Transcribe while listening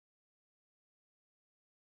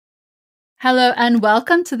Hello and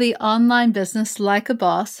welcome to the Online Business Like a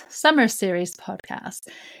Boss Summer Series podcast.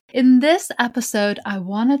 In this episode, I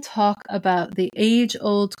want to talk about the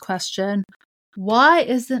age-old question, why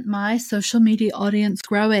isn't my social media audience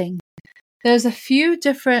growing? There's a few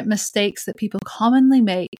different mistakes that people commonly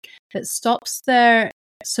make that stops their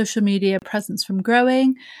social media presence from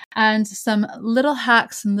growing, and some little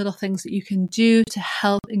hacks and little things that you can do to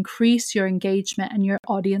help increase your engagement and your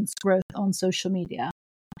audience growth on social media.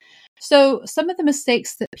 So, some of the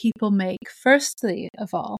mistakes that people make, firstly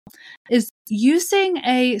of all, is using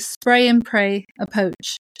a spray and pray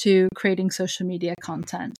approach to creating social media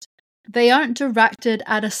content. They aren't directed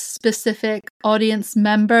at a specific audience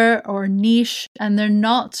member or niche, and they're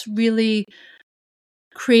not really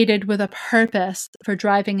created with a purpose for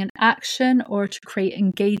driving an action or to create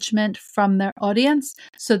engagement from their audience,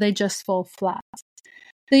 so they just fall flat.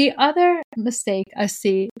 The other mistake I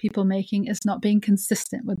see people making is not being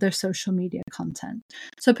consistent with their social media content.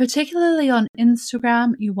 So particularly on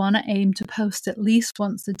Instagram, you want to aim to post at least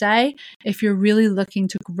once a day if you're really looking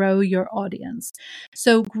to grow your audience.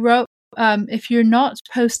 So if you're not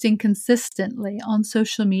posting consistently on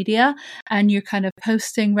social media and you're kind of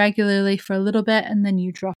posting regularly for a little bit and then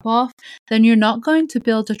you drop off, then you're not going to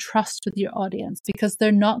build a trust with your audience because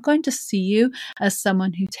they're not going to see you as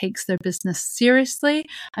someone who takes their business seriously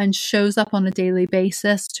and shows up on a daily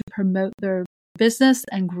basis to promote their business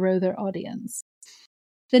and grow their audience.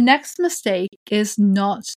 The next mistake is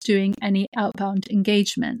not doing any outbound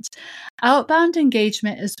engagement. Outbound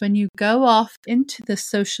engagement is when you go off into the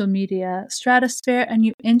social media stratosphere and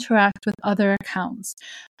you interact with other accounts,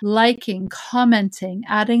 liking, commenting,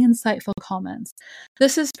 adding insightful comments.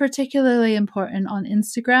 This is particularly important on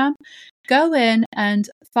Instagram. Go in and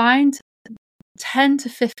find 10 to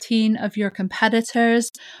 15 of your competitors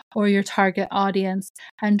or your target audience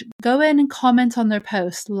and go in and comment on their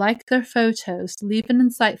posts, like their photos, leave an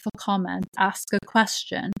insightful comment, ask a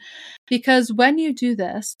question. Because when you do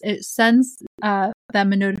this, it sends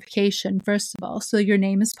them a notification, first of all, so your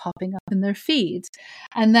name is popping up in their feed.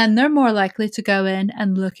 And then they're more likely to go in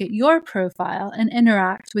and look at your profile and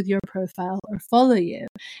interact with your profile or follow you.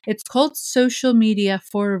 It's called social media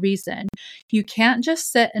for a reason. You can't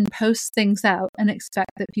just sit and post things out and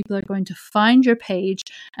expect that people are going to find your page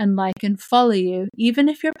and like and follow you, even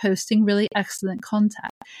if you're posting really excellent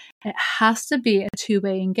content. It has to be a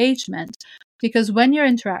two-way engagement. Because when you're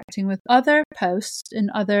interacting with other posts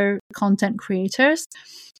and other content creators,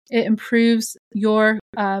 it improves your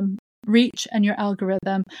reach and your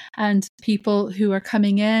algorithm, and people who are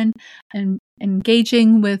coming in and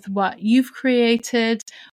engaging with what you've created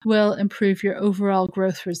will improve your overall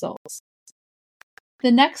growth results.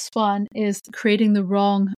 The next one is creating the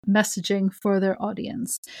wrong messaging for their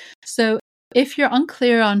audience. So if you're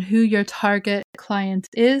unclear on who your target client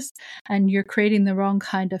is and you're creating the wrong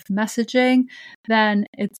kind of messaging, then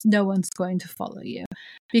no one's going to follow you,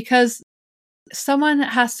 because someone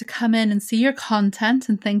has to come in and see your content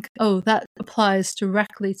and think, oh, that applies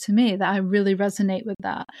directly to me, that I really resonate with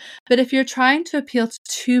that. But if you're trying to appeal to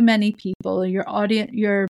too many people, your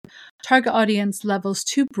target audience level's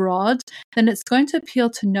too broad, then it's going to appeal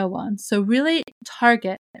to no one. So really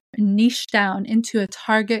target, niche down into a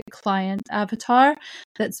target client avatar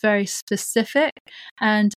that's very specific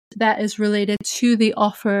and that is related to the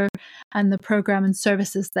offer and the program and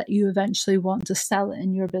services that you eventually want to sell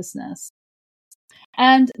in your business.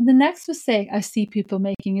 And the next mistake I see people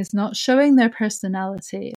making is not showing their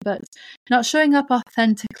personality, but not showing up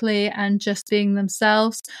authentically and just being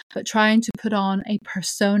themselves, but trying to put on a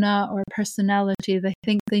persona or a personality. They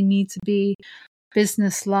think they need to be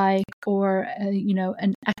business-like or,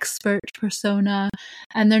 an expert persona,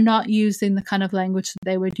 and they're not using the kind of language that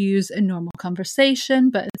they would use in normal conversation,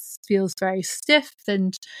 but it feels very stiff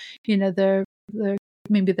and,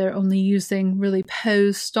 maybe they're only using really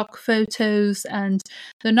posed stock photos and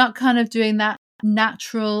they're not kind of doing that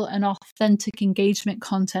natural and authentic engagement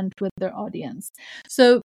content with their audience.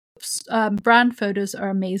 So brand photos are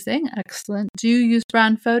amazing, excellent. Do use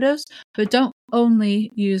brand photos, but don't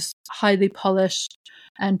only use highly polished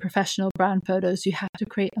and professional brand photos. You have to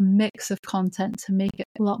create a mix of content to make it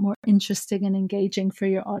a lot more interesting and engaging for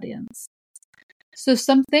your audience. So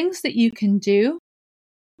some things that you can do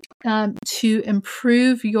to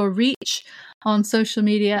improve your reach on social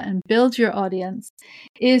media and build your audience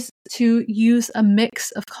is to use a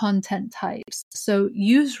mix of content types. So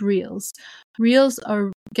use Reels. Reels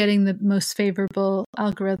are getting the most favorable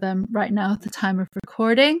algorithm right now at the time of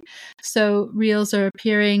recording. So Reels are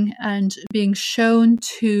appearing and being shown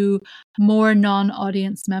to more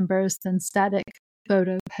non-audience members than static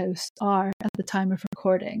photo posts are at the time of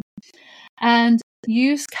recording. And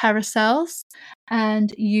use carousels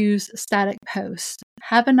and use static posts.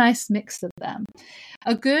 Have a nice mix of them.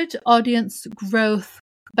 A good audience growth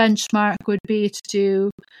benchmark would be to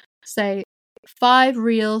do, say, 5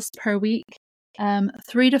 reels per week,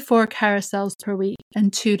 3 to 4 carousels per week,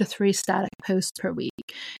 and 2 to 3 static posts per week.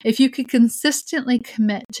 If you could consistently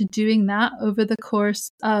commit to doing that over the course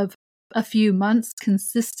of a few months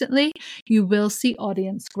consistently, you will see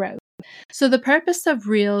audience growth. So the purpose of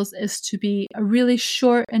Reels is to be a really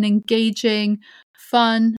short and engaging,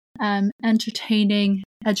 fun, entertaining,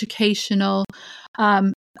 educational,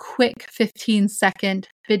 quick 15-second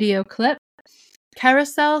video clip.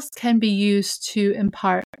 Carousels can be used to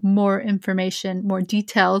impart more information, more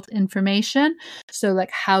detailed information. So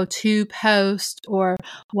like how to post or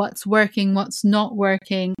what's working, what's not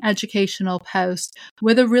working, educational post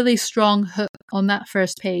with a really strong hook on that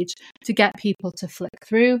first page to get people to flick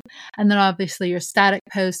through. And then obviously your static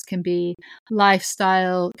post can be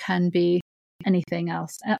lifestyle, can be anything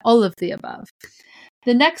else, all of the above.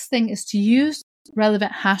 The next thing is to use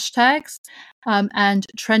relevant hashtags and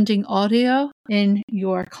trending audio in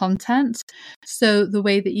your content. So the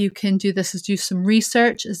way that you can do this is do some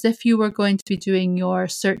research as if you were going to be doing your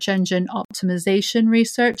search engine optimization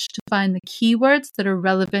research to find the keywords that are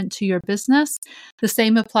relevant to your business. The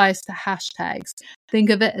same applies to hashtags. Think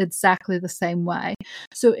of it exactly the same way.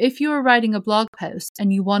 So if you were writing a blog post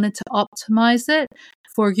and you wanted to optimize it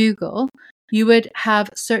for Google, you would have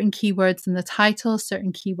certain keywords in the title,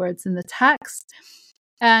 certain keywords in the text,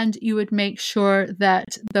 and you would make sure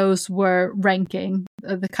that those were ranking,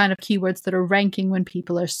 the kind of keywords that are ranking when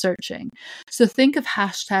people are searching. So think of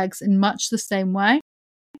hashtags in much the same way.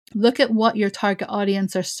 Look at what your target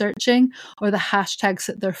audience are searching or the hashtags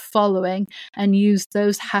that they're following and use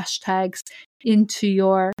those hashtags into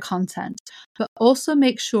your content. But also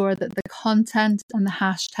make sure that the content and the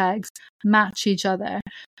hashtags match each other,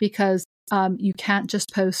 because you can't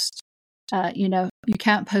just post, you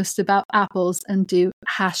can't post about apples and do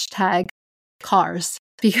hashtag cars,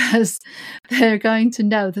 because they're going to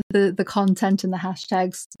know that the content and the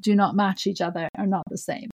hashtags do not match each other, are not the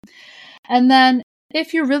same. And then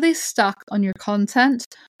if you're really stuck on your content,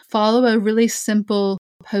 follow a really simple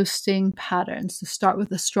posting pattern. So start with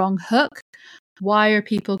a strong hook. Why are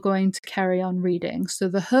people going to carry on reading? So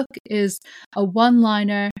the hook is a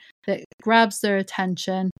one-liner that grabs their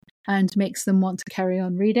attention and makes them want to carry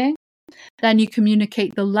on reading. Then you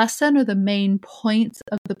communicate the lesson or the main point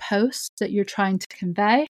of the post that you're trying to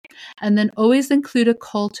convey. And then always include a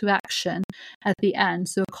call to action at the end.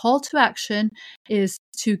 So a call to action is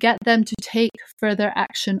to get them to take further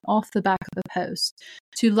action off the back of the post,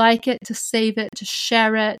 to like it, to save it, to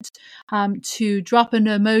share it, to drop an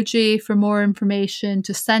emoji for more information,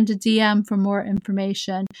 to send a DM for more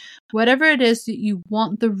information. Whatever it is that you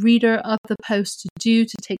want the reader of the post to do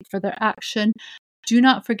to take further action, do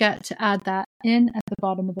not forget to add that in at the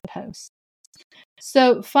bottom of the post.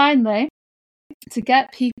 So finally, to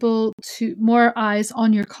get people to more eyes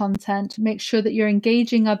on your content, make sure that you're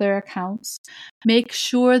engaging other accounts. Make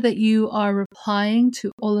sure that you are replying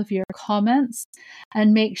to all of your comments,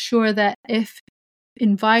 and make sure that if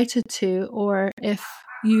invited to, or if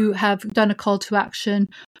you have done a call to action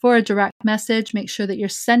for a direct message, make sure that you're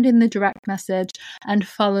sending the direct message and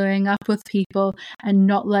following up with people and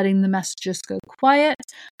not letting the messages go quiet.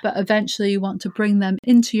 But eventually you want to bring them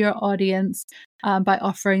into your audience by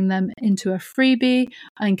offering them into a freebie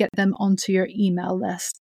and get them onto your email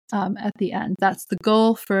list. At the end. That's the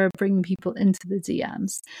goal for bringing people into the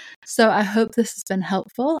DMs. So I hope this has been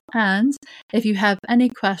helpful. And if you have any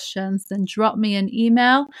questions, then drop me an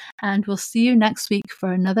email, and we'll see you next week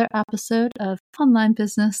for another episode of Online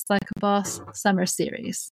Business Like a Boss Summer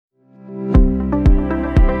Series.